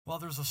Well,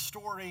 there's a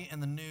story in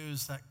the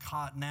news that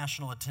caught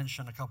national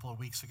attention a couple of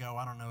weeks ago.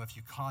 I don't know if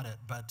you caught it,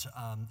 but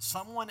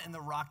someone in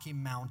the Rocky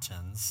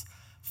Mountains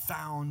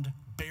found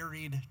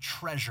buried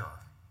treasure.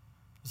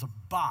 It was a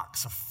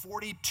box, a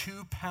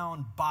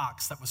 42-pound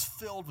box that was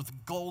filled with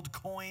gold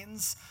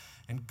coins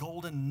and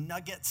golden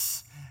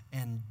nuggets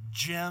and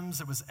gems.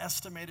 It was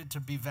estimated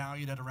to be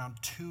valued at around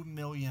 $2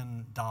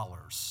 million.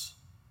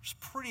 It's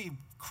pretty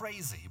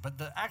crazy, but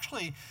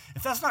actually,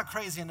 if that's not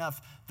crazy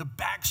enough, the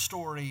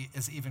backstory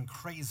is even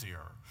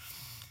crazier.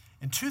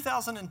 In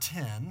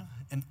 2010,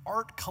 an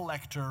art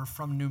collector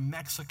from New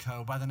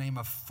Mexico by the name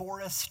of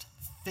Forrest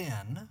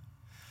Fenn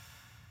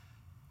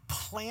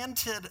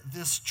planted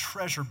this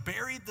treasure,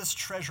 buried this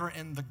treasure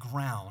in the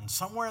ground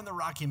somewhere in the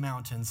Rocky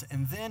Mountains,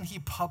 and then he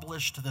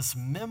published this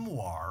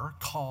memoir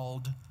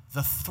called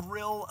The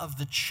Thrill of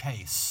the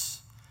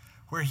Chase,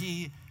 where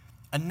he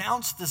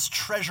announced this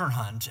treasure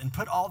hunt and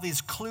put all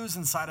these clues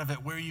inside of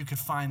it where you could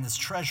find this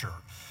treasure.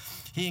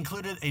 He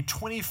included a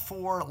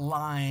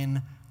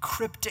 24-line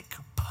cryptic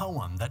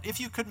poem that,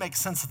 if you could make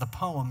sense of the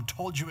poem,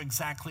 told you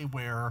exactly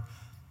where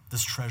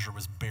this treasure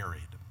was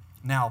buried.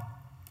 Now,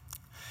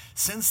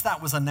 since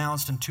that was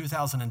announced in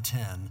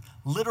 2010,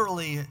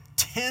 literally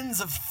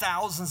tens of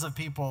thousands of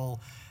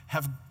people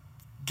have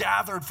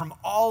gathered from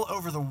all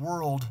over the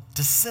world,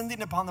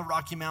 descending upon the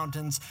Rocky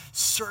Mountains,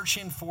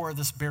 searching for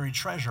this buried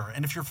treasure.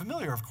 And if you're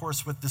familiar, of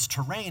course, with this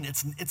terrain,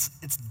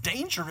 it's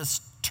dangerous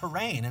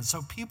terrain. And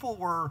so people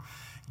were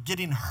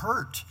getting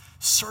hurt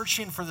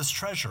searching for this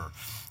treasure.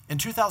 In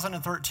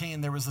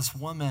 2013, there was this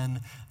woman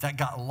that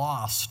got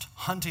lost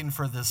hunting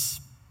for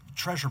this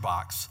treasure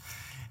box.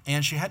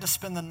 And she had to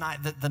spend the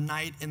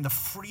night in the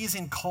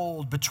freezing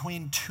cold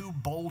between two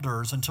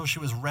boulders until she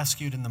was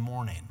rescued in the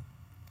morning.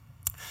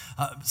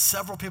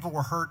 Several people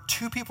were hurt.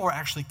 2 people were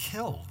actually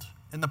killed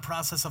in the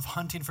process of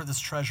hunting for this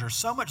treasure,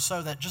 so much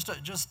so that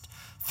just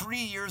 3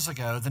 years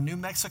ago, the New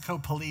Mexico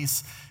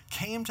police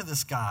came to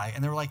this guy,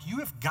 and they were like, "You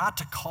have got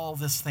to call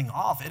this thing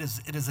off. It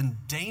is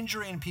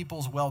endangering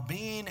people's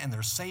well-being and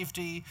their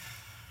safety,"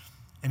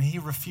 and he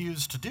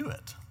refused to do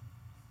it.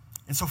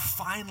 And so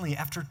finally,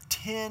 after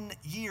 10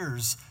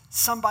 years,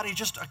 somebody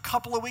just a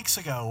couple of weeks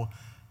ago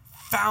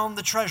found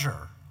the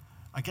treasure.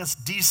 I guess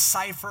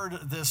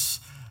deciphered this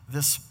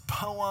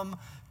poem,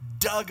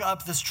 dug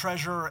up this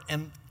treasure,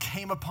 and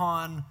came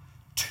upon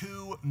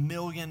 $2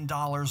 million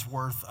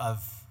worth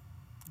of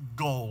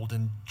gold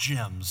and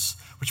gems,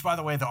 which, by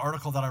the way, the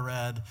article that I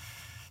read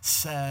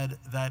said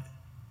that,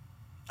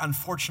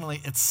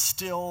 unfortunately, it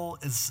still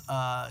is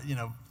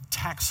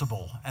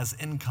taxable as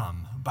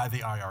income by the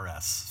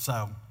IRS.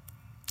 So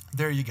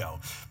there you go.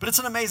 But it's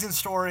an amazing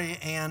story,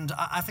 and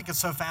I think it's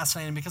so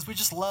fascinating because we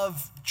just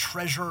love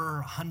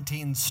treasure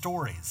hunting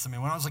stories. I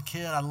mean, when I was a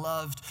kid, I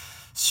loved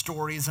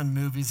stories and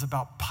movies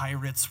about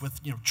pirates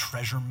with,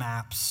 treasure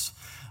maps.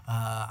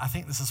 I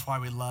think this is why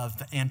we love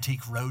the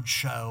Antique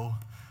Roadshow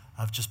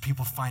of just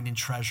people finding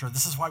treasure.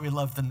 This is why we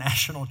love the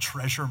National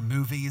Treasure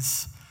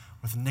movies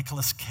with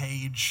Nicolas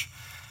Cage.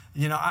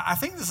 I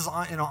think this is,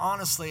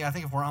 honestly, I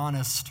think if we're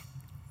honest,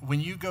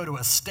 when you go to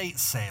estate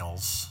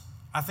sales,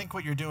 I think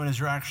what you're doing is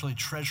you're actually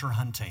treasure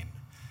hunting.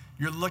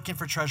 You're looking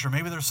for treasure.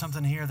 Maybe there's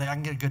something here that I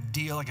can get a good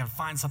deal. I can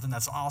find something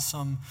that's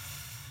awesome.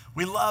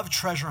 We love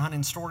treasure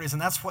hunting stories,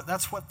 and that's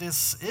what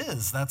this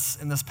is. That's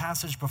in this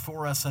passage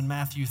before us in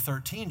Matthew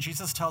 13.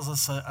 Jesus tells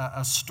us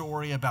a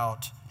story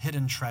about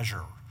hidden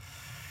treasure.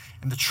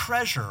 And the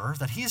treasure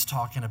that he's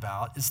talking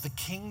about is the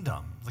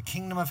kingdom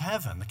of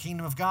heaven, the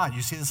kingdom of God.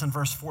 You see this in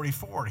verse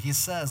 44. He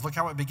says, look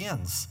how it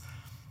begins.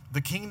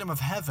 The kingdom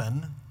of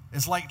heaven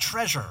is like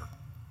treasure.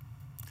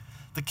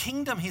 The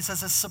kingdom, he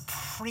says, is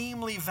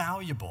supremely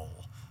valuable.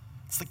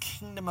 It's the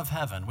kingdom of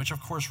heaven, which of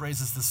course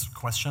raises this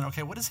question,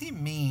 okay, what does he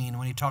mean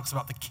when he talks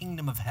about the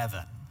kingdom of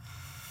heaven?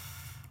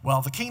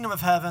 Well, the kingdom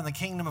of heaven, the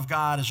kingdom of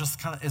God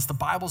is the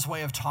Bible's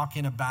way of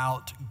talking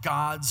about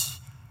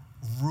God's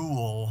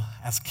rule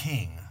as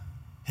king,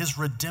 his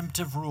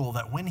redemptive rule,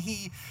 that when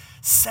he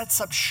sets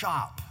up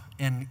shop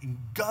and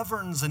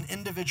governs an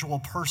individual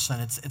person,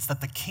 it's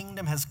that the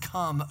kingdom has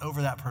come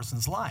over that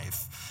person's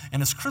life.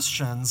 And as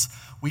Christians,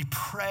 we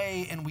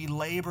pray and we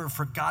labor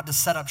for God to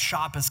set up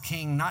shop as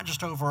king, not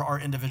just over our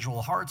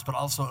individual hearts, but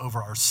also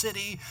over our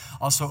city,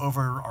 also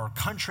over our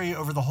country,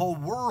 over the whole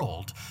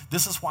world.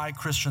 This is why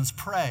Christians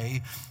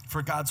pray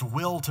for God's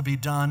will to be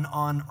done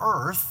on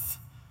earth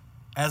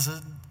as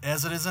it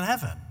is in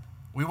heaven.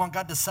 We want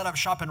God to set up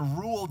shop and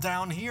rule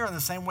down here in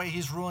the same way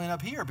he's ruling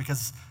up here,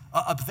 because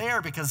up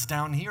there, because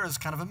down here is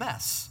kind of a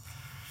mess.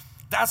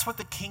 That's what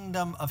the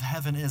kingdom of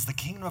heaven is. The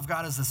kingdom of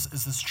God is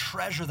this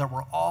treasure that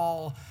we're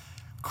all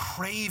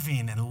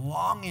craving and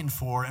longing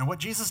for. And what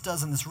Jesus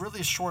does in this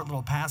really short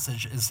little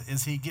passage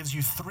is he gives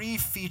you 3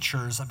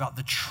 features about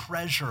the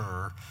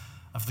treasure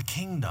of the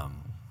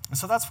kingdom. And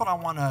so that's what I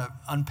want to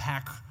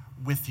unpack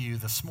with you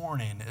this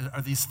morning,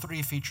 are these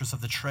 3 features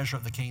of the treasure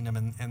of the kingdom,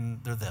 and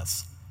they're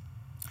this.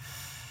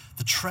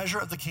 The treasure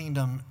of the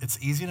kingdom,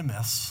 it's easy to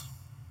miss.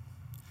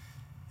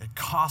 It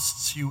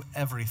costs you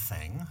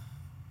everything,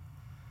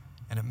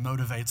 and it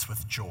motivates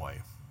with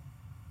joy.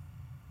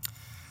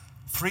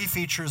 Three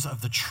features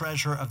of the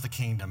treasure of the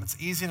kingdom. It's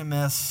easy to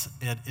miss,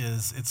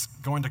 it's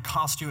going to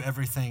cost you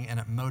everything, and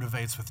it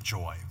motivates with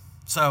joy.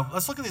 So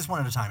let's look at these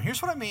one at a time.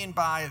 Here's what I mean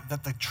by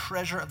that the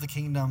treasure of the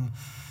kingdom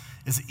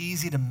is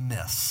easy to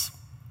miss.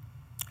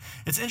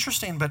 It's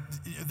interesting, but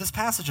this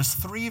passage is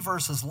 3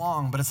 verses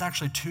long, but it's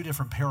actually 2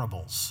 different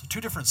parables, 2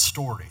 different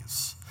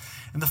stories.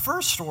 In the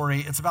first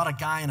story, it's about a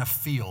guy in a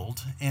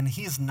field, and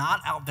he's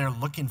not out there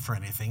looking for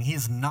anything.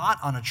 He's not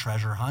on a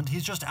treasure hunt.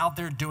 He's just out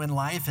there doing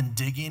life and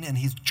digging, and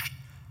he's,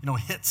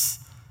 hits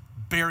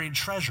buried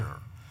treasure,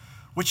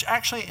 which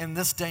actually in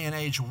this day and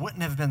age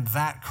wouldn't have been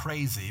that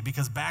crazy,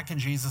 because back in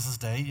Jesus'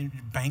 day,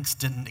 banks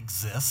didn't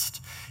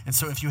exist. And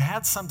so if you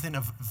had something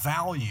of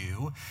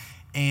value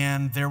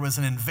and there was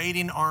an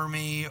invading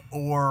army,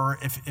 or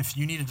if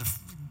you needed to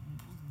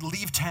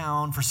leave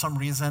town for some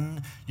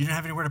reason, you didn't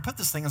have anywhere to put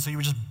this thing, and so you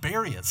would just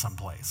bury it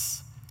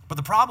someplace. But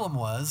the problem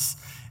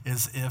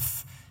is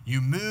if you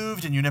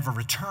moved and you never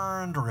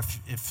returned, or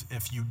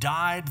if you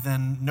died,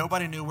 then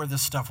nobody knew where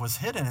this stuff was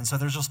hidden, and so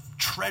there's just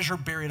treasure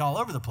buried all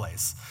over the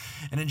place.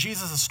 And in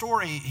Jesus'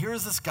 story,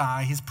 here's this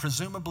guy, he's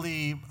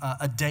presumably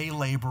a day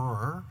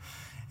laborer,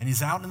 and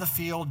he's out in the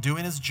field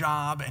doing his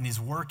job, and he's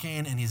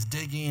working, and he's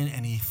digging,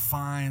 and he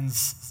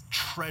finds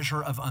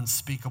treasure of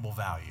unspeakable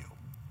value.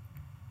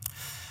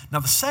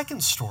 Now, the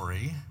second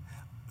story,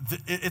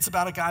 it's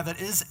about a guy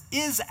that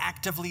is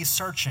actively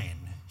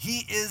searching.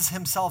 He is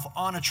himself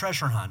on a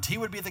treasure hunt. He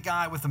would be the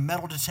guy with the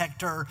metal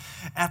detector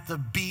at the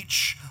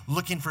beach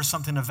looking for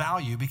something of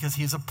value, because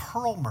he's a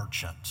pearl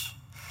merchant.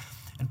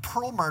 And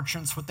pearl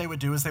merchants, what they would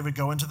do is they would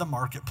go into the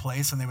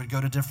marketplace, and they would go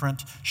to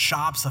different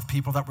shops of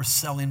people that were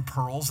selling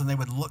pearls, and they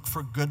would look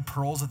for good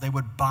pearls that they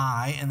would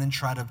buy and then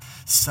try to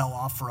sell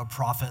off for a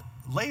profit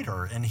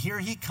later. And here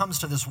he comes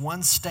to this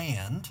one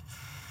stand,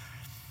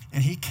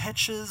 and he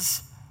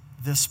catches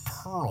this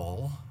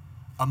pearl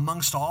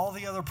amongst all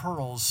the other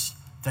pearls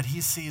that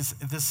he sees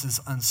this is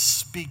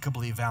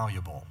unspeakably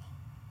valuable.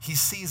 He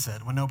sees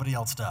it when nobody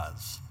else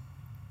does.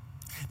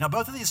 Now,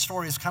 both of these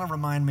stories kind of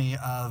remind me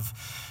of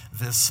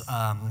this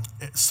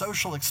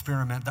social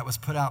experiment that was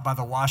put out by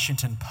the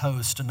Washington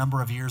Post a number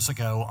of years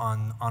ago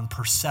on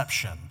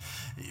perception.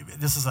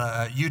 This is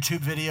a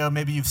YouTube video.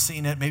 Maybe you've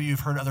seen it. Maybe you've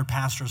heard other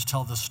pastors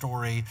tell this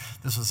story.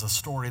 This is a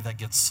story that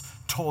gets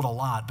told a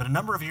lot. But a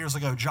number of years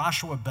ago,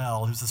 Joshua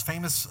Bell, who's this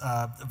famous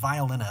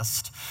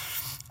violinist,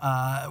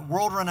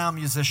 world-renowned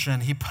musician,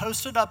 he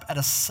posted up at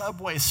a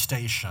subway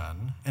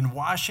station in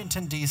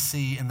Washington,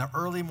 D.C. in the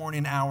early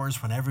morning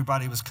hours when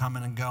everybody was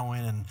coming and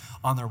going and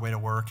on their way to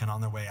work and on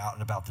their way out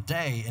and about the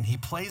day. And he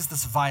plays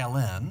this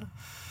violin,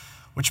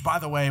 which, by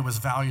the way, was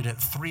valued at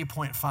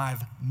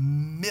 $3.5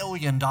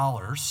 million.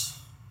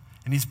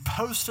 And he's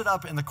posted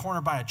up in the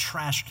corner by a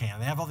trash can.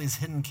 They have all these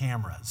hidden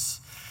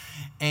cameras.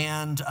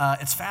 And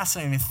it's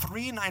fascinating.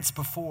 3 nights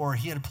before,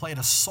 he had played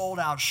a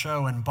sold-out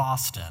show in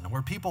Boston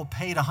where people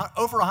paid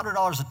over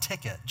 $100 a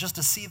ticket just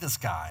to see this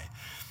guy.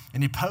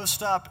 And he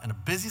posts up in a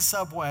busy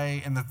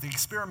subway, and the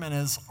experiment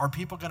is, are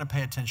people going to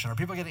pay attention? Are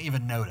people going to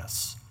even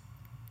notice?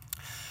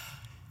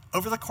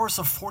 Over the course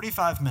of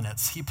 45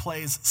 minutes, he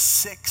plays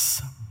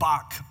 6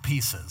 Bach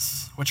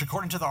pieces, which,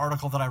 according to the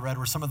article that I read,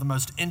 were some of the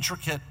most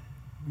intricate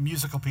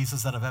musical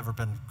pieces that have ever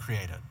been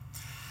created.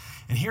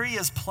 And here he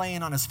is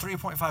playing on his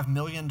 $3.5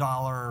 million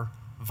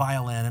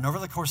violin, and over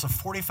the course of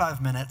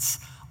 45 minutes,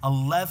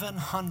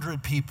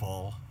 1,100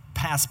 people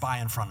pass by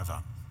in front of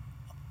him.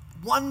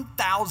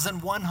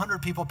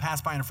 1,100 people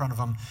passed by in front of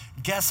him.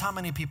 Guess how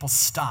many people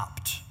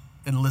stopped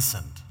and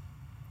listened?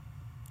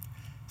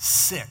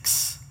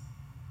 6.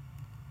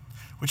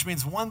 Which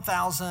means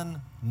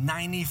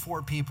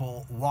 1,094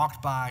 people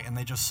walked by and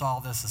they just saw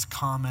this as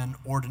common,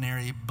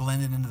 ordinary,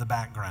 blended into the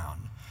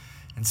background.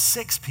 And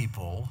 6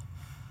 people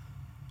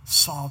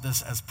saw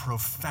this as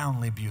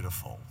profoundly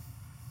beautiful.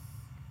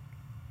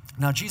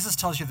 Now, Jesus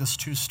tells you these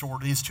two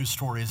stories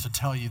to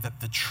tell you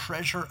that the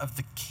treasure of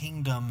the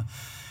kingdom,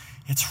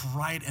 it's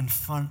right in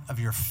front of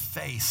your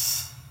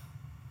face,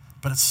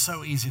 but it's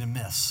so easy to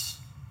miss.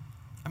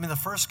 I mean, the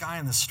first guy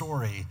in the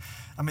story,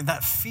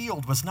 that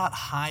field was not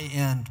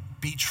high-end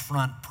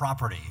beachfront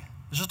property.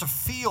 It was just a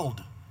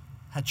field,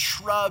 had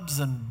shrubs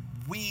and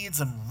weeds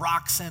and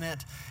rocks in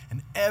it,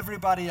 and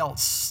everybody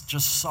else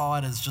just saw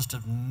it as just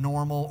a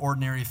normal,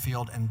 ordinary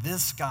field, and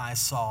this guy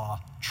saw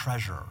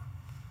treasure.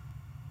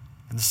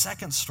 In the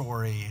second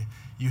story,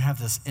 you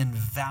have this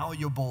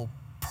invaluable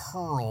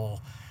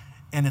pearl,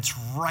 and it's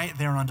right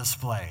there on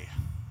display.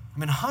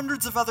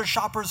 Hundreds of other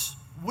shoppers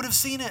would have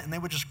seen it, and they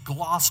would just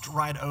glossed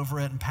right over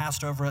it and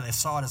passed over it. They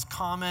saw it as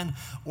common,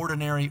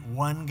 ordinary.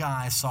 One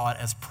guy saw it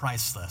as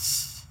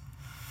priceless.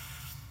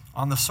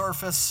 On the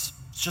surface,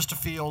 it's just a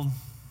field,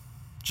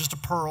 just a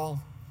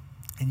pearl,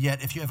 and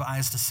yet if you have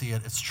eyes to see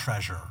it, it's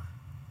treasure.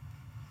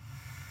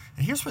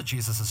 And here's what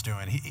Jesus is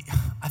doing.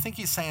 I think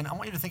he's saying, I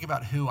want you to think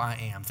about who I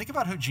am. Think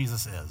about who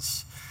Jesus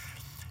is.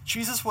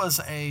 Jesus was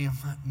a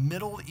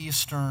Middle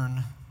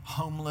Eastern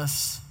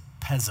homeless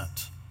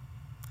peasant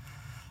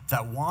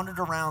that wandered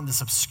around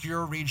this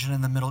obscure region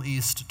in the Middle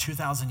East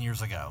 2,000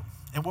 years ago.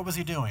 And what was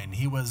he doing?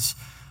 He was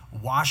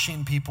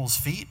washing people's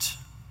feet.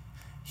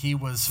 He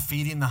was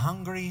feeding the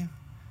hungry.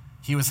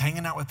 He was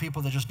hanging out with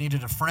people that just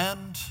needed a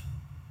friend.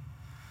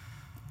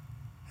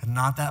 And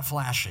not that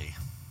flashy.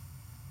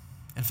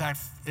 In fact,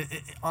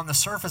 on the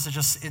surface, it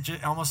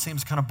just almost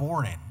seems kind of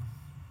boring.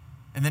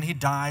 And then he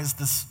dies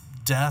this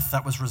death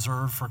that was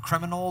reserved for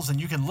criminals. And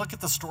you can look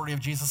at the story of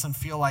Jesus and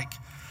feel like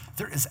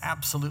there is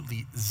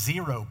absolutely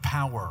zero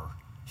power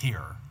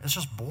here. It's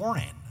just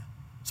boring.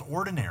 It's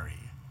ordinary.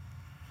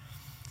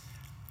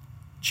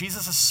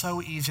 Jesus is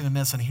so easy to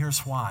miss, and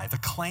here's why. The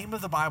claim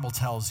of the Bible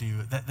tells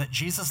you that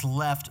Jesus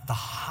left the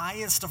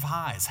highest of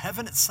highs,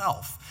 heaven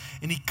itself,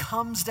 and he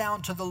comes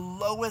down to the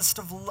lowest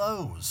of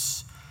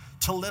lows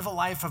to live a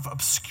life of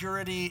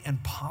obscurity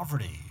and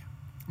poverty.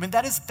 I mean,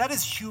 that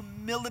is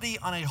humility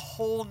on a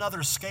whole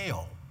nother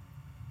scale.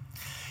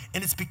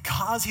 And it's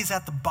because he's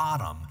at the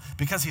bottom,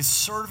 because he's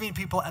serving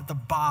people at the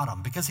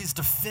bottom, because he's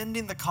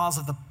defending the cause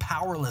of the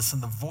powerless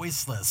and the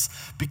voiceless,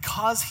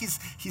 because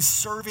he's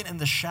serving in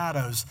the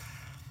shadows.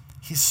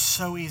 He's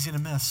so easy to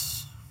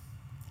miss.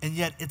 And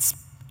yet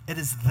it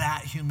is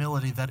that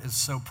humility that is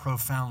so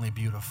profoundly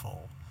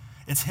beautiful.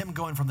 It's him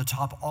going from the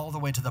top all the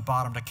way to the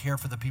bottom to care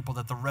for the people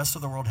that the rest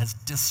of the world has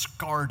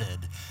discarded.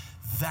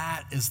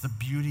 That is the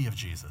beauty of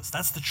Jesus.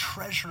 That's the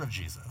treasure of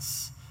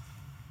Jesus.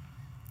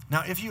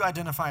 Now, if you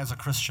identify as a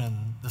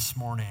Christian this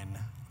morning,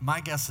 my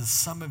guess is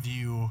some of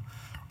you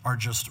are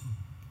just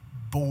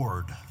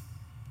bored.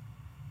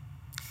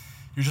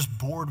 You're just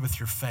bored with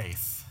your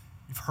faith.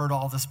 You've heard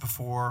all this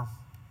before.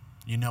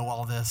 You know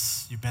all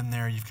this. You've been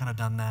there. You've kind of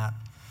done that.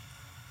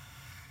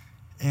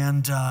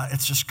 And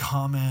it's just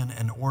common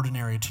and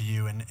ordinary to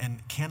you.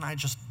 And can I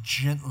just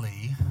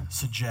gently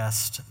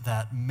suggest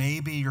that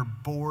maybe you're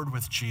bored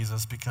with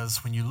Jesus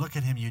because when you look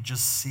at him, you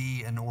just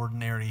see an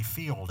ordinary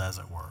field, as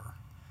it were.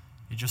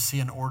 You just see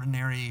an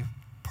ordinary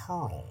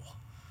pearl.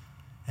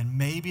 And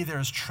maybe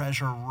there's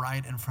treasure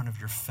right in front of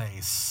your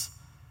face,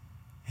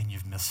 and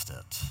you've missed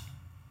it.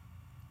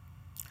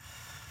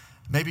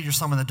 Maybe you're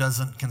someone that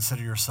doesn't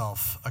consider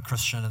yourself a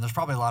Christian, and there's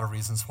probably a lot of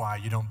reasons why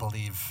you don't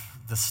believe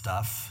this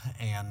stuff,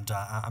 and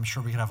I'm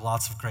sure we could have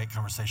lots of great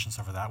conversations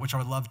over that, which I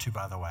would love to,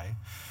 by the way.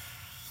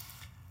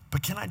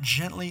 But can I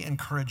gently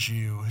encourage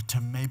you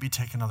to maybe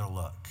take another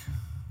look?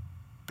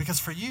 Because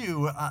for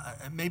you,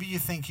 maybe you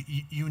think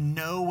you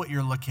know what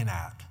you're looking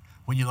at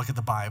when you look at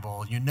the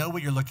Bible. You know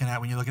what you're looking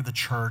at when you look at the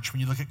church, when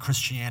you look at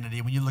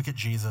Christianity, when you look at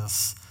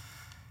Jesus.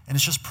 And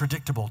it's just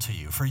predictable to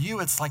you. For you,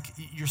 it's like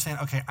you're saying,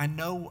 okay, I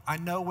know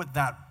what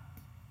that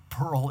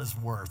pearl is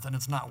worth, and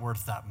it's not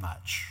worth that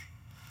much.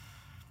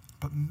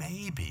 But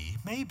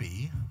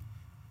maybe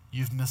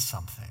you've missed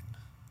something.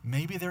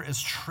 Maybe there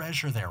is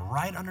treasure there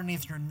right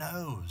underneath your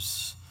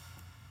nose,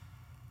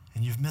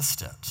 and you've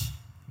missed it.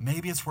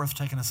 Maybe it's worth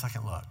taking a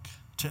second look,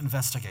 to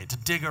investigate, to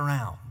dig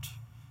around,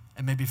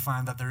 and maybe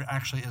find that there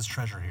actually is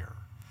treasure here.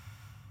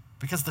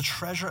 Because the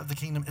treasure of the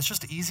kingdom is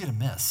just easy to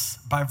miss.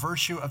 By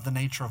virtue of the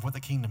nature of what the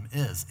kingdom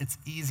is, it's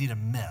easy to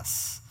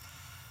miss.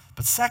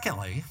 But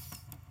secondly,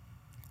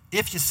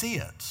 if you see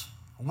it,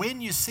 when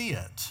you see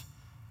it,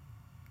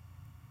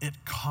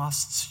 it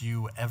costs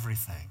you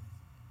everything.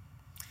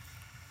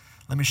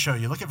 Let me show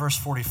you. Look at verse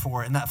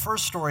 44. In that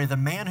first story, the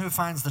man who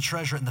finds the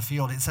treasure in the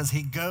field, it says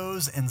he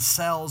goes and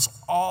sells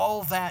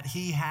all that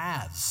he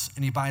has,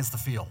 and he buys the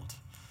field.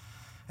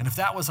 And if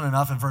that wasn't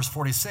enough, in verse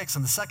 46,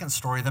 in the second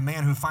story, the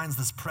man who finds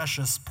this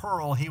precious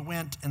pearl, he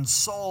went and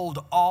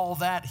sold all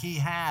that he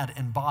had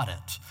and bought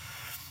it.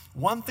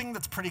 One thing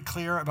that's pretty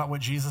clear about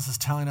what Jesus is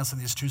telling us in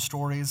these two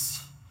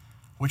stories,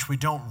 which we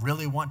don't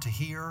really want to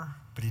hear,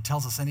 but he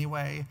tells us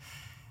anyway,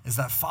 is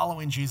that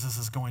following Jesus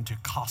is going to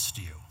cost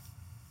you.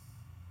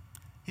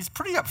 He's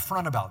pretty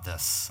upfront about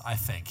this, I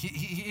think.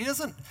 He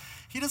doesn't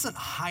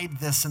hide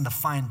this in the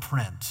fine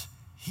print.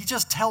 He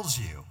just tells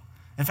you.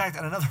 In fact,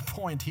 at another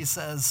point, he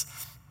says,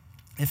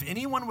 if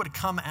anyone would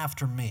come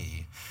after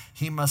me,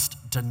 he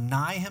must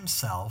deny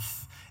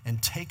himself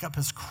and take up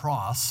his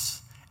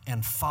cross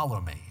and follow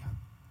me.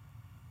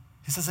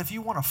 He says, if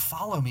you want to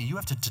follow me, you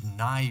have to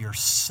deny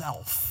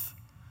yourself,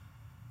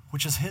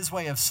 which is his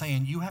way of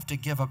saying you have to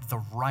give up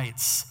the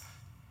rights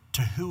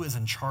to who is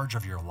in charge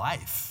of your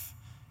life.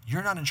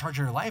 You're not in charge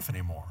of your life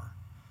anymore.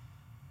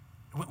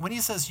 When he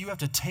says you have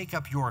to take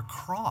up your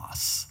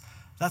cross,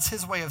 that's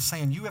his way of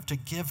saying you have to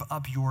give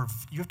up your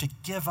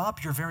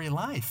very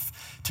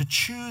life. To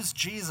choose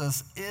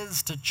Jesus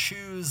is to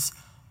choose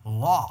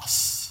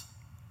loss.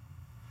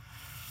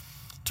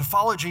 To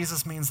follow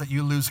Jesus means that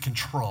you lose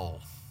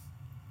control,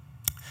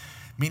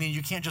 meaning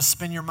you can't just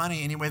spend your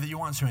money any way that you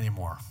want to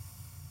anymore.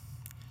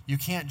 You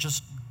can't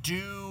just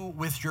do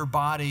with your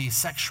body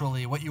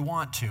sexually what you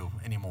want to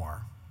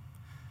anymore.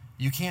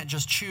 You can't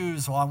just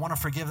choose, well, I want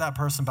to forgive that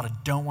person, but I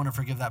don't want to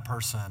forgive that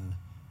person.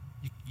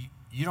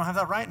 You don't have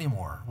that right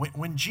anymore.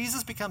 When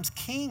Jesus becomes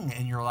king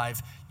in your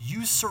life,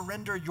 you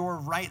surrender your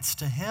rights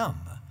to him,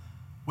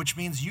 which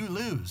means you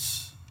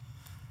lose.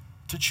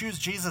 To choose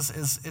Jesus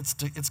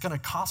it's going to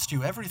cost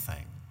you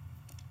everything.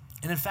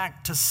 And in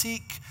fact, to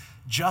seek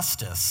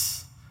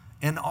justice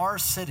in our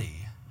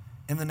city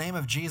in the name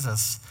of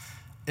Jesus,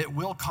 it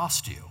will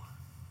cost you.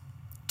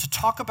 To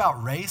talk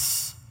about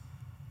race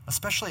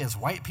especially as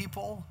white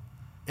people,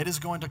 it is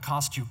going to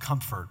cost you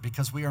comfort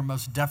because we are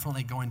most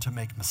definitely going to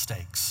make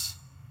mistakes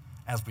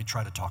as we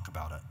try to talk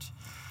about it.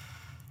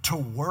 To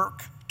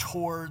work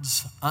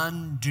towards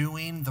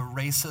undoing the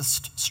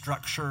racist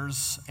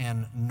structures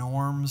and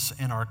norms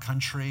in our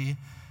country,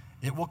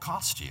 it will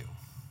cost you.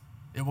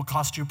 It will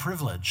cost you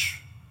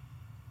privilege.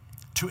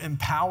 To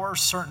empower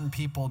certain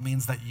people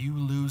means that you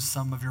lose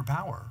some of your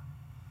power.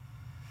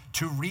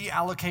 To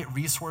reallocate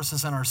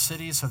resources in our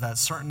city so that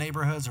certain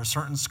neighborhoods or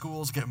certain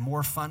schools get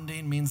more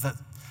funding means that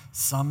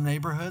some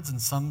neighborhoods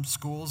and some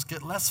schools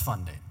get less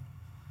funding.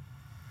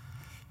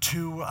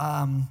 To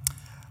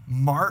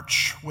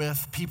march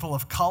with people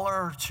of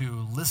color,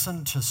 to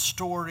listen to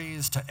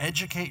stories, to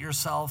educate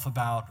yourself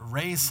about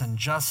race and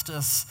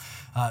justice,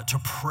 to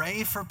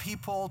pray for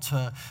people,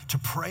 to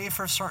pray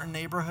for certain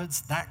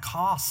neighborhoods, that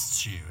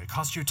costs you. It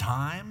costs you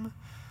time.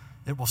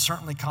 It will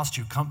certainly cost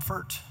you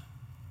comfort.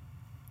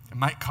 It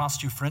might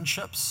cost you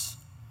friendships.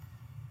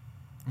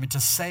 I mean, to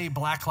say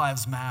Black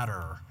Lives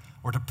Matter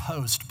or to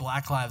post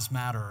Black Lives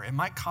Matter, it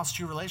might cost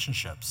you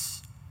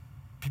relationships.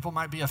 People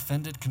might be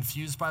offended,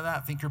 confused by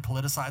that, think you're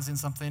politicizing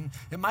something.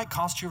 It might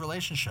cost you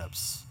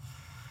relationships.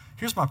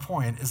 Here's my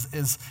point,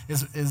 is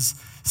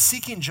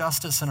seeking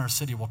justice in our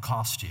city will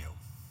cost you.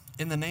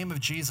 In the name of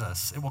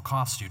Jesus, it will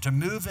cost you. To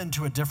move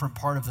into a different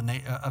part of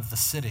the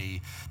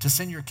city, to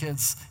send your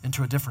kids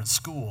into a different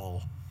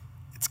school,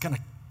 it's going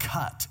to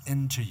cut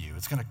into you.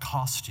 It's going to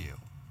cost you.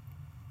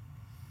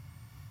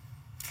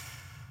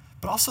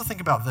 But also think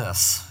about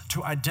this.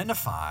 To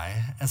identify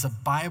as a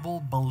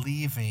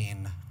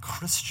Bible-believing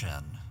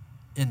Christian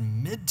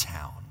in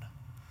Midtown,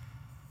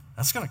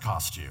 that's going to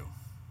cost you.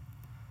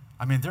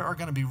 I mean, there are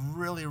going to be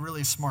really,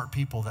 really smart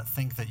people that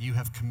think that you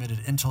have committed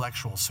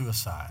intellectual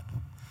suicide.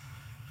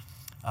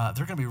 There are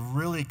going to be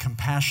really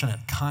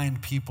compassionate, kind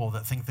people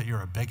that think that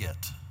you're a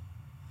bigot.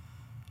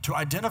 To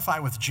identify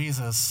with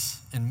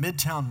Jesus in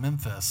Midtown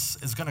Memphis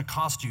is going to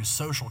cost you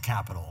social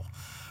capital.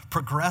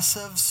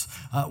 Progressives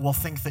will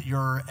think that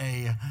you're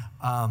a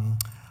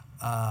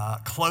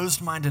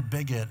closed-minded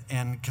bigot,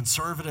 and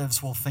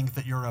conservatives will think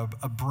that you're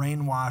a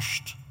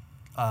brainwashed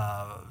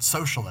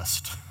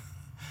socialist.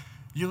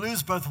 You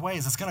lose both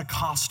ways. It's going to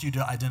cost you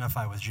to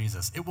identify with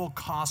Jesus. It will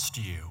cost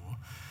you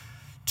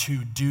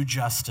to do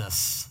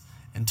justice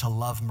and to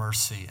love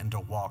mercy and to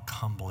walk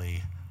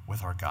humbly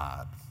with our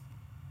God.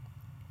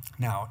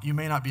 Now, you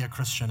may not be a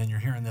Christian and you're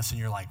hearing this and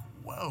you're like,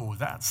 whoa,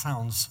 that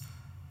sounds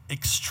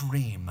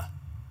extreme.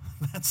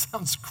 That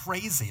sounds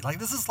crazy. Like,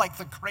 this is like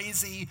the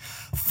crazy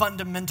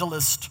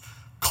fundamentalist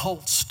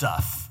cult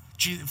stuff.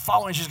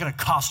 Following Jesus is going to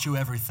cost you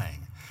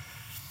everything.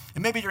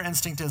 And maybe your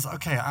instinct is,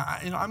 okay,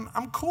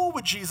 I'm cool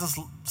with Jesus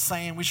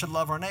saying we should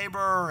love our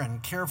neighbor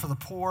and care for the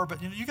poor,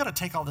 but you got to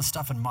take all this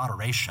stuff in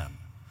moderation.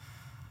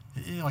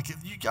 You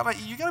got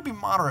to be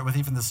moderate with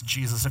even this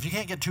Jesus stuff. You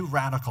can't get too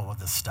radical with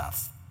this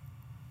stuff.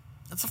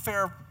 That's a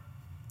fair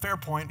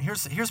point.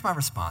 Here's my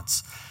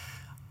response.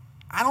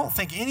 I don't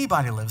think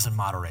anybody lives in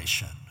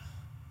moderation.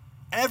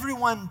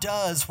 Everyone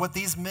does what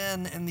these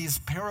men in these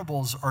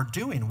parables are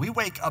doing. We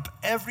wake up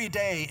every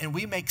day and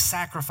we make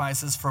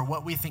sacrifices for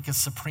what we think is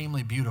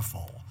supremely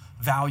beautiful,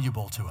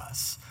 valuable to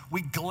us.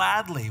 We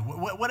gladly,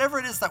 whatever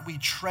it is that we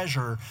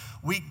treasure,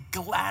 we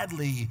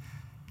gladly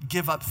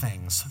give up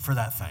things for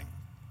that thing.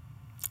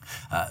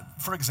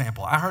 For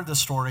example, I heard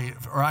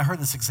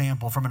this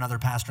example from another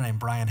pastor named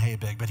Brian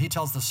Habig, but he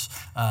tells this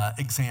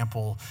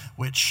example,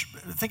 which,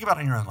 think about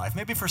it in your own life.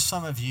 Maybe for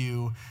some of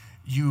you,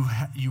 you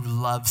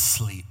love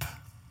sleep.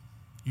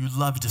 You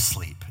love to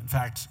sleep. In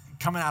fact,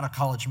 coming out of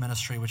college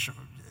ministry, which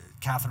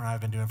Catherine and I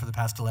have been doing for the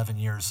past 11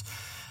 years,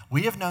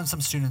 we have known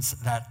some students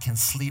that can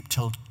sleep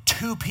till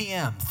 2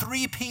 p.m.,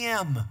 3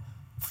 p.m.,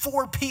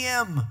 4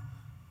 p.m.,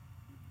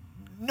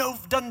 no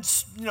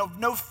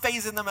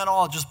phasing them at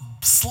all, just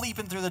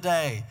sleeping through the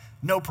day,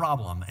 no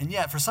problem. And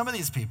yet, for some of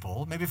these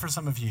people, maybe for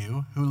some of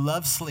you who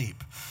love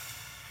sleep,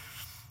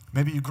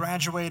 maybe you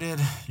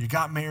graduated, you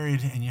got married,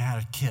 and you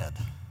had a kid.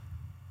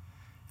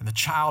 And the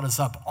child is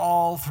up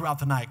all throughout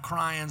the night,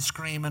 crying,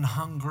 screaming,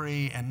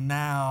 hungry, and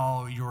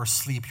now your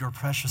sleep, your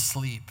precious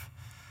sleep,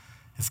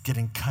 is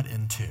getting cut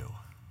into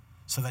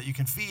so that you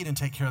can feed and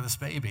take care of this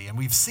baby. And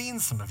we've seen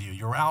some of you.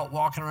 You're out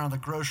walking around the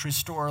grocery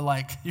store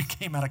like you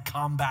came out of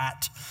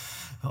combat,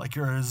 like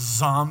you're a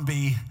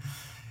zombie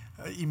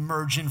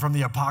emerging from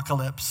the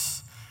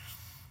apocalypse.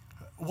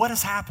 What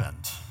has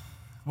happened?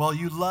 Well,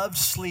 you loved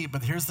sleep,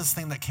 but here's this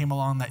thing that came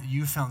along that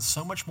you found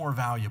so much more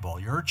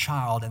valuable. Your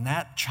child and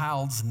that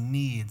child's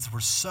needs were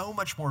so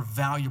much more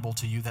valuable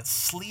to you that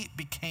sleep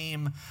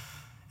became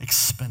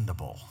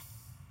expendable.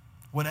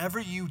 Whatever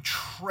you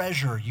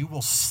treasure, you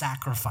will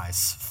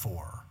sacrifice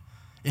for.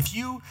 If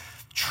you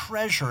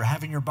treasure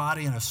having your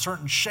body in a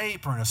certain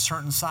shape or in a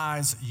certain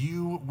size,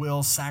 you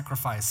will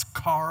sacrifice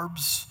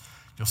carbs,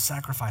 you'll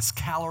sacrifice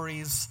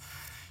calories,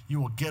 you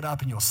will get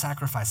up and you'll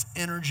sacrifice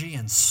energy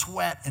and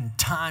sweat and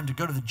time to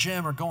go to the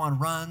gym or go on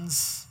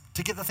runs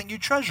to get the thing you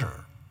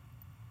treasure.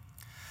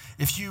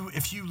 If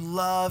you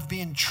love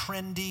being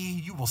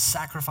trendy, you will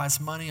sacrifice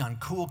money on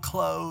cool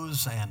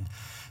clothes and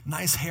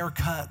nice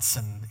haircuts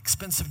and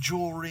expensive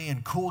jewelry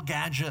and cool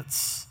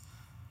gadgets.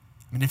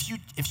 I mean,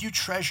 if you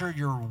treasure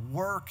your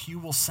work, you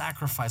will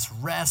sacrifice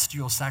rest,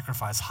 you'll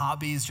sacrifice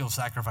hobbies, you'll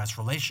sacrifice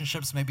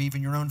relationships, maybe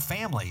even your own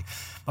family.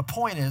 The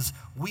point is,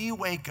 we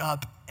wake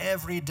up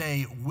every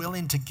day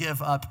willing to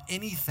give up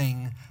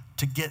anything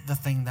to get the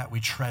thing that we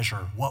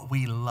treasure, what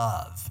we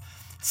love.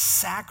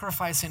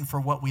 Sacrificing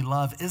for what we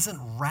love isn't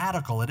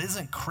radical, it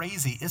isn't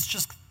crazy, it's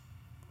just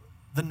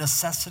the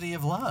necessity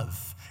of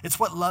love. It's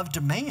what love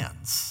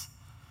demands.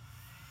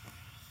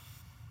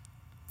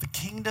 The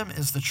kingdom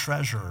is the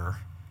treasure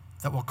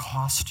that will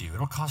cost you.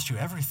 It'll cost you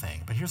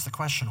everything. But here's the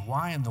question,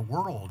 why in the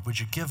world would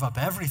you give up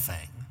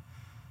everything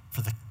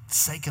for the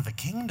sake of the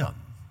kingdom?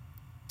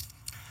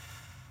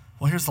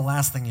 Well, here's the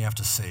last thing you have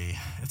to see.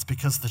 It's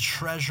because the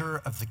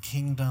treasure of the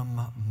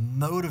kingdom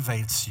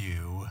motivates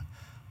you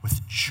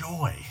with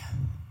joy.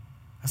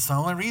 That's the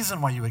only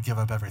reason why you would give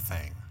up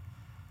everything.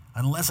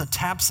 Unless it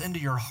taps into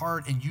your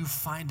heart and you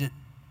find it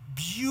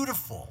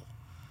beautiful.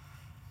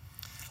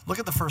 Look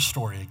at the first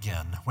story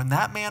again. When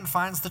that man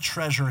finds the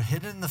treasure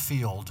hidden in the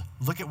field,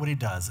 look at what he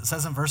does. It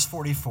says in verse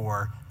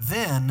 44,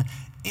 then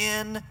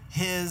in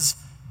his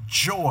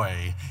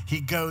joy, he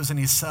goes and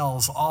he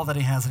sells all that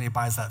he has and he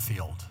buys that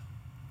field.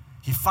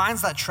 He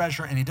finds that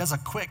treasure and he does a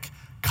quick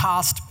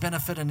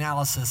cost-benefit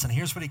analysis, and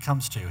here's what he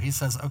comes to. He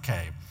says,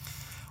 okay,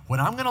 what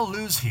I'm going to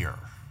lose here,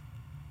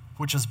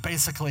 which is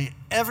basically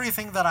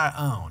everything that I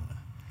own,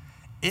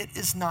 it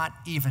is not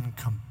even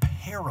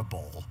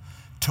comparable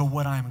to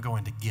what I'm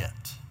going to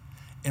get.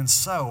 And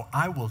so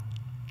I will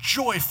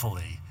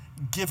joyfully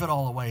give it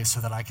all away so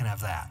that I can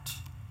have that.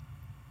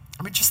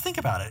 I mean, just think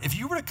about it. If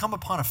you were to come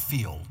upon a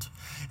field,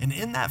 and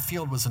in that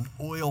field was an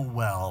oil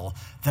well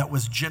that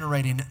was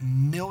generating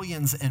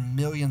millions and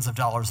millions of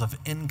dollars of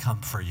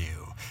income for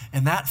you,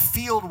 and that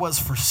field was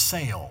for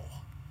sale,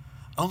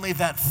 only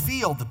that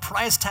field, the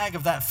price tag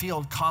of that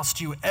field cost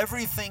you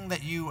everything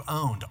that you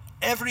owned,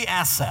 every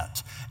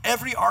asset,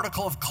 every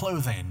article of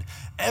clothing,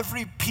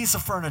 every piece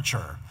of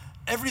furniture,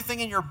 everything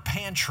in your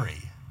pantry.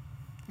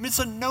 I mean, it's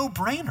a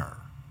no-brainer.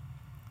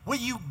 What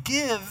you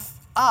give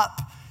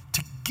up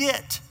to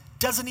get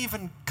doesn't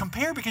even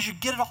compare because you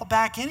get it all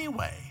back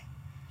anyway.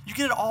 You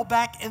get it all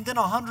back and then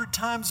 100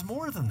 times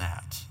more than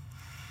that.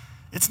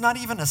 It's not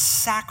even a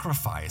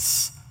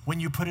sacrifice when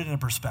you put it in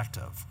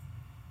perspective.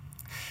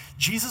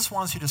 Jesus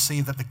wants you to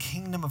see that the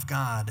kingdom of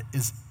God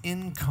is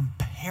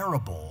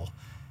incomparable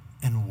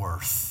in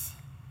worth.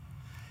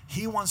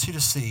 He wants you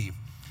to see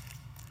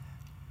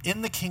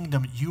in the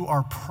kingdom, you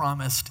are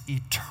promised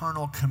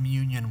eternal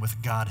communion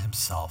with God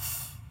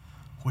himself,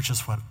 which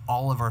is what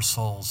all of our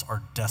souls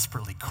are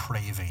desperately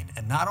craving.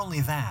 And not only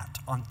that,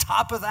 on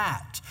top of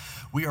that,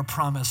 we are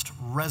promised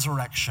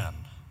resurrection,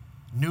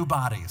 new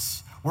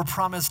bodies. We're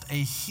promised a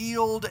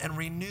healed and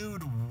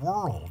renewed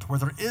world where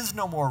there is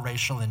no more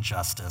racial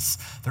injustice.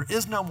 There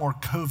is no more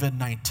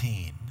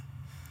COVID-19.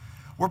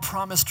 We're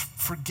promised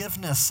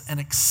forgiveness and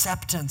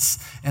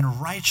acceptance and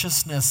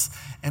righteousness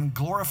and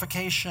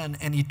glorification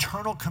and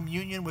eternal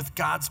communion with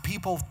God's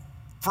people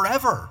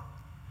forever.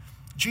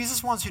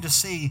 Jesus wants you to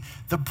see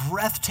the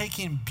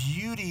breathtaking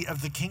beauty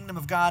of the kingdom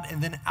of God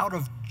and then out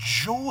of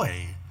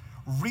joy,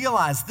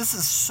 realize this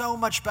is so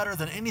much better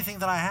than anything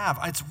that I have.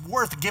 It's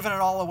worth giving it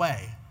all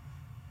away.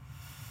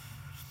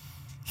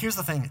 Here's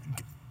the thing.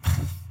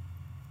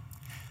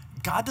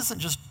 God doesn't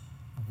just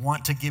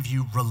want to give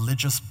you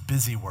religious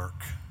busy work.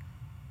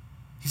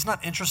 He's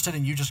not interested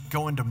in you just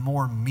going to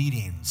more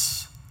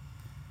meetings.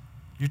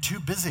 You're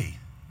too busy.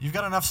 You've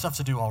got enough stuff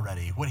to do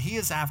already. What he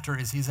is after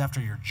is he's after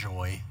your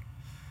joy.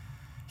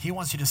 He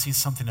wants you to see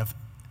something of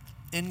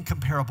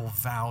incomparable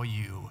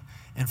value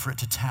and for it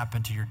to tap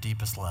into your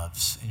deepest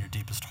loves and your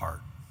deepest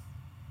heart.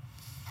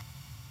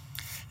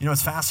 You know,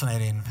 it's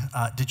fascinating.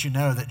 Did you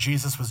know that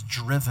Jesus was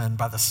driven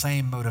by the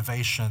same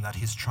motivation that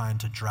he's trying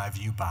to drive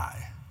you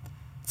by?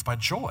 It's by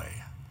joy.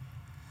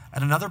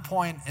 At another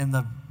point in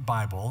the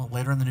Bible,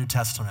 later in the New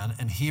Testament,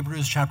 in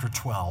Hebrews chapter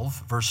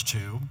 12, verse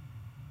 2,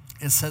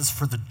 it says,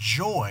 for the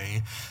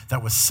joy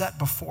that was set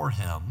before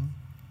him,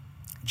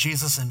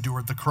 Jesus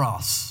endured the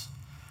cross,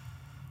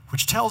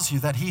 which tells you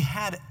that he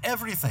had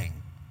everything.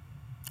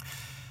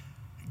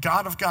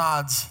 God of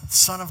gods,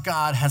 Son of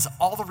God, has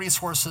all the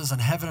resources in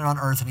heaven and on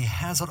earth, and he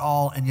has it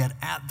all, and yet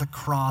at the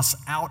cross,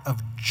 out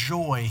of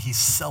joy, he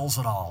sells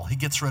it all. He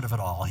gets rid of it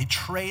all. He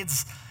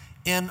trades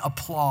in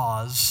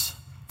applause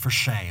for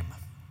shame.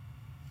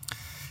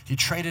 He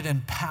traded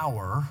in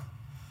power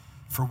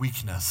for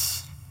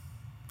weakness.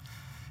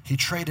 He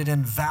traded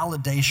in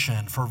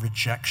validation for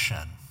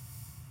rejection.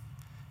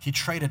 He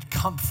traded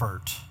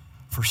comfort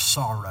for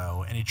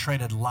sorrow, and he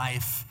traded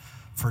life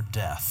for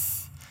death.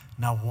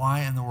 Now,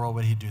 why in the world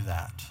would he do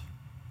that?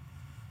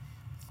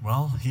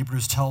 Well,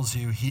 Hebrews tells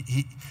you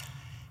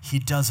he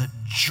does it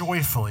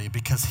joyfully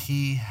because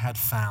he had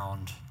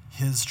found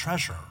his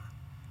treasure.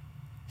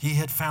 He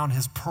had found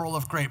his pearl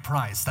of great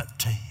price, that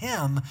to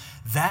him,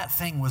 that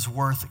thing was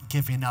worth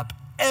giving up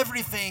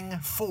everything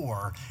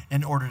for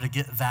in order to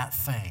get that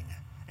thing.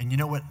 And you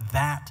know what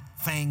that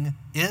thing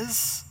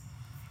is?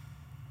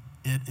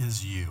 It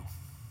is you.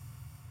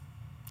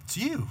 It's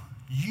you.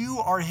 You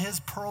are his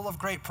pearl of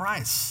great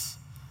price.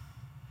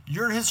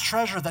 You're his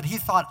treasure that he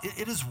thought,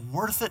 it is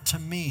worth it to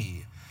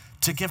me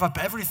to give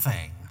up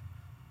everything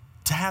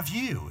to have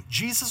you.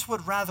 Jesus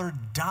would rather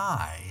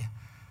die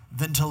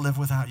than to live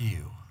without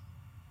you.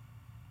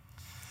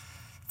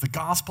 The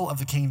gospel of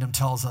the kingdom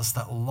tells us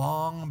that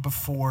long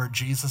before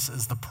Jesus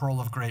is the pearl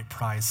of great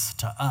price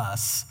to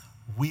us,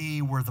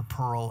 we were the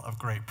pearl of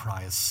great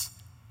price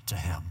to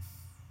him.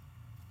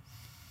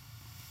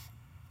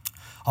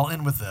 I'll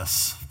end with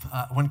this.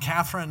 When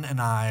Catherine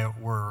and I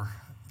were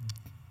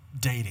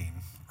dating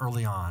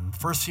early on,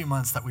 first few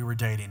months that we were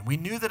dating, we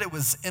knew that it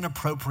was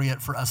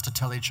inappropriate for us to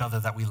tell each other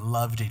that we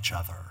loved each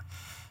other,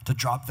 to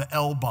drop the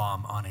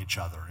L-bomb on each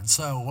other. And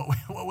so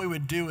what we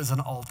would do as an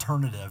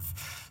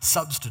alternative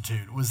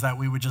substitute was that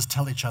we would just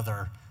tell each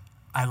other,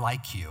 I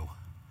like you,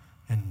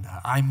 and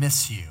I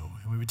miss you.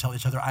 And we would tell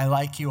each other, I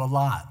like you a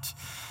lot.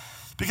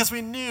 Because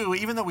we knew,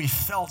 even though we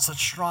felt such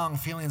strong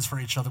feelings for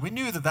each other, we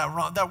knew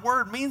that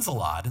word means a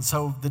lot. And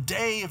so the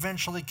day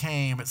eventually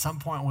came at some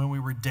point when we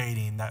were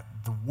dating that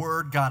the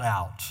word got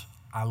out,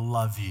 I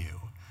love you.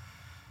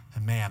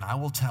 And man, I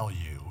will tell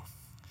you,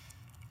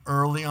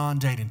 early on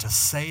dating, to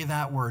say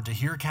that word, to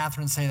hear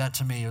Catherine say that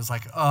to me, it was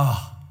like,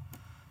 oh,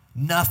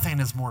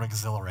 nothing is more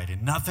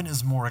exhilarating, nothing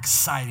is more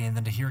exciting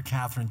than to hear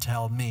Catherine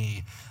tell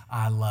me,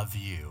 I love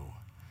you,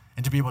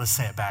 and to be able to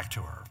say it back to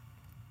her.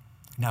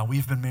 Now,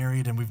 we've been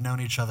married and we've known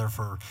each other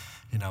for,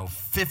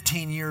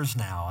 15 years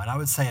now. And I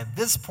would say at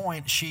this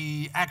point,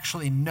 she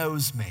actually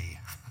knows me.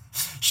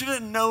 She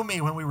didn't know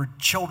me when we were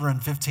children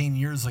 15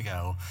 years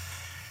ago.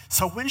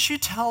 So when she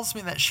tells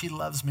me that she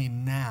loves me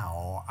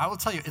now, I will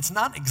tell you, it's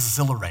not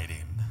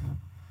exhilarating,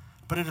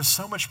 but it is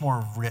so much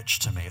more rich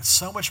to me. It's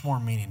so much more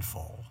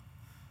meaningful.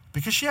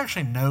 Because she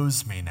actually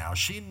knows me now.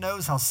 She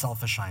knows how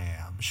selfish I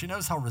am. She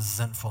knows how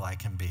resentful I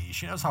can be.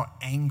 She knows how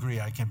angry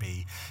I can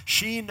be.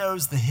 She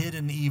knows the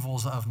hidden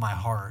evils of my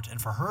heart.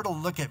 And for her to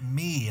look at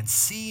me and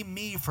see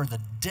me for the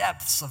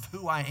depths of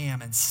who I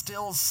am and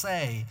still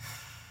say,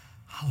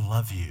 I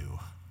love you,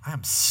 I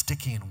am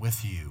sticking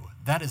with you,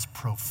 that is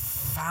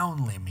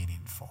profoundly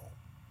meaningful.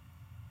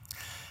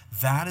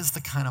 That is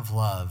the kind of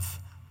love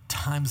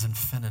times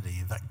infinity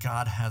that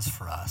God has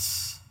for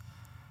us.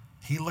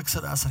 He looks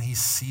at us and he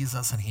sees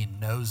us and he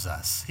knows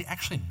us. He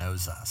actually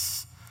knows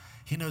us.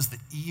 He knows the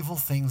evil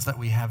things that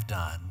we have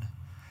done.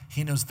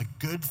 He knows the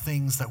good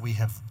things that we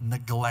have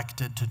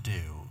neglected to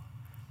do.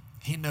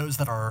 He knows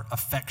that our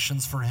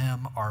affections for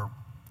him are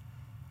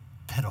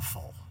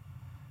pitiful.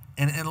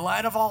 And in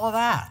light of all of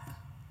that,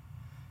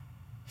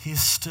 he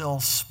still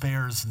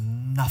spares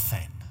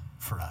nothing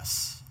for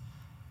us.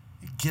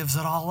 He gives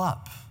it all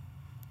up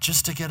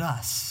just to get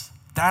us.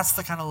 That's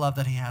the kind of love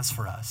that he has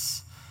for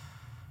us.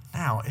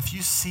 Now, if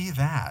you see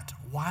that,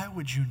 why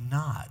would you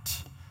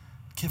not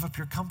give up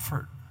your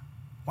comfort?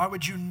 Why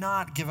would you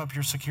not give up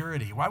your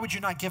security? Why would you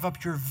not give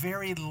up your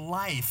very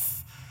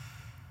life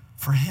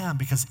for him?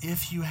 Because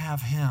if you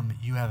have him,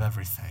 you have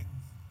everything.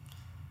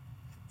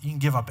 You can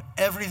give up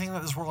everything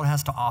that this world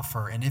has to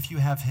offer, and if you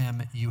have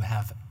him, you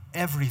have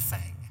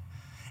everything.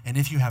 And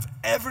if you have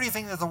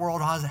everything that the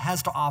world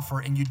has to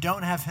offer and you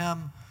don't have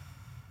him,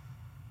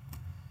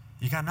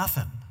 you got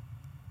nothing.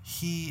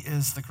 He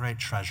is the great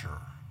treasure.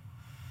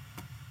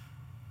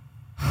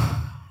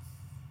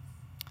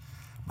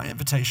 My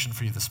invitation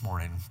for you this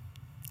morning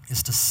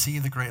is to see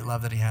the great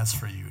love that he has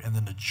for you and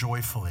then to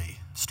joyfully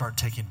start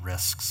taking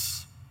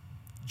risks.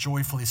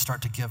 Joyfully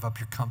start to give up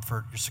your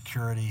comfort, your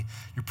security,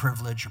 your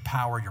privilege, your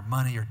power, your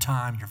money, your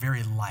time, your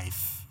very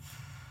life,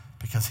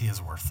 because he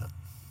is worth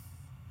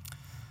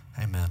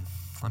it. Amen.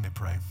 Let me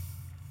pray.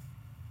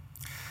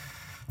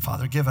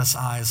 Father, give us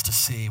eyes to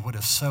see what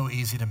is so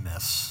easy to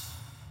miss.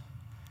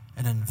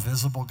 An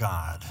invisible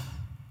God,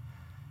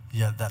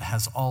 yet that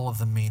has all of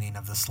the meaning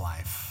of this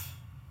life.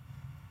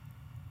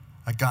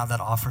 A God that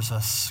offers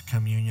us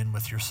communion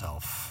with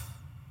yourself.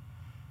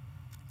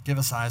 Give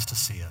us eyes to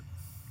see it,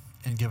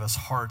 and give us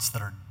hearts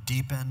that are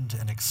deepened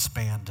and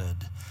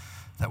expanded,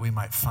 that we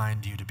might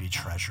find you to be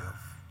treasure.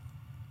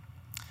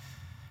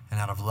 And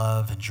out of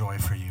love and joy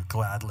for you,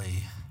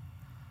 gladly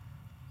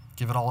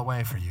give it all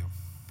away for you,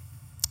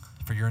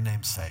 for your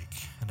name's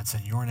sake. And it's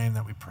in your name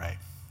that we pray.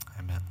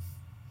 Amen.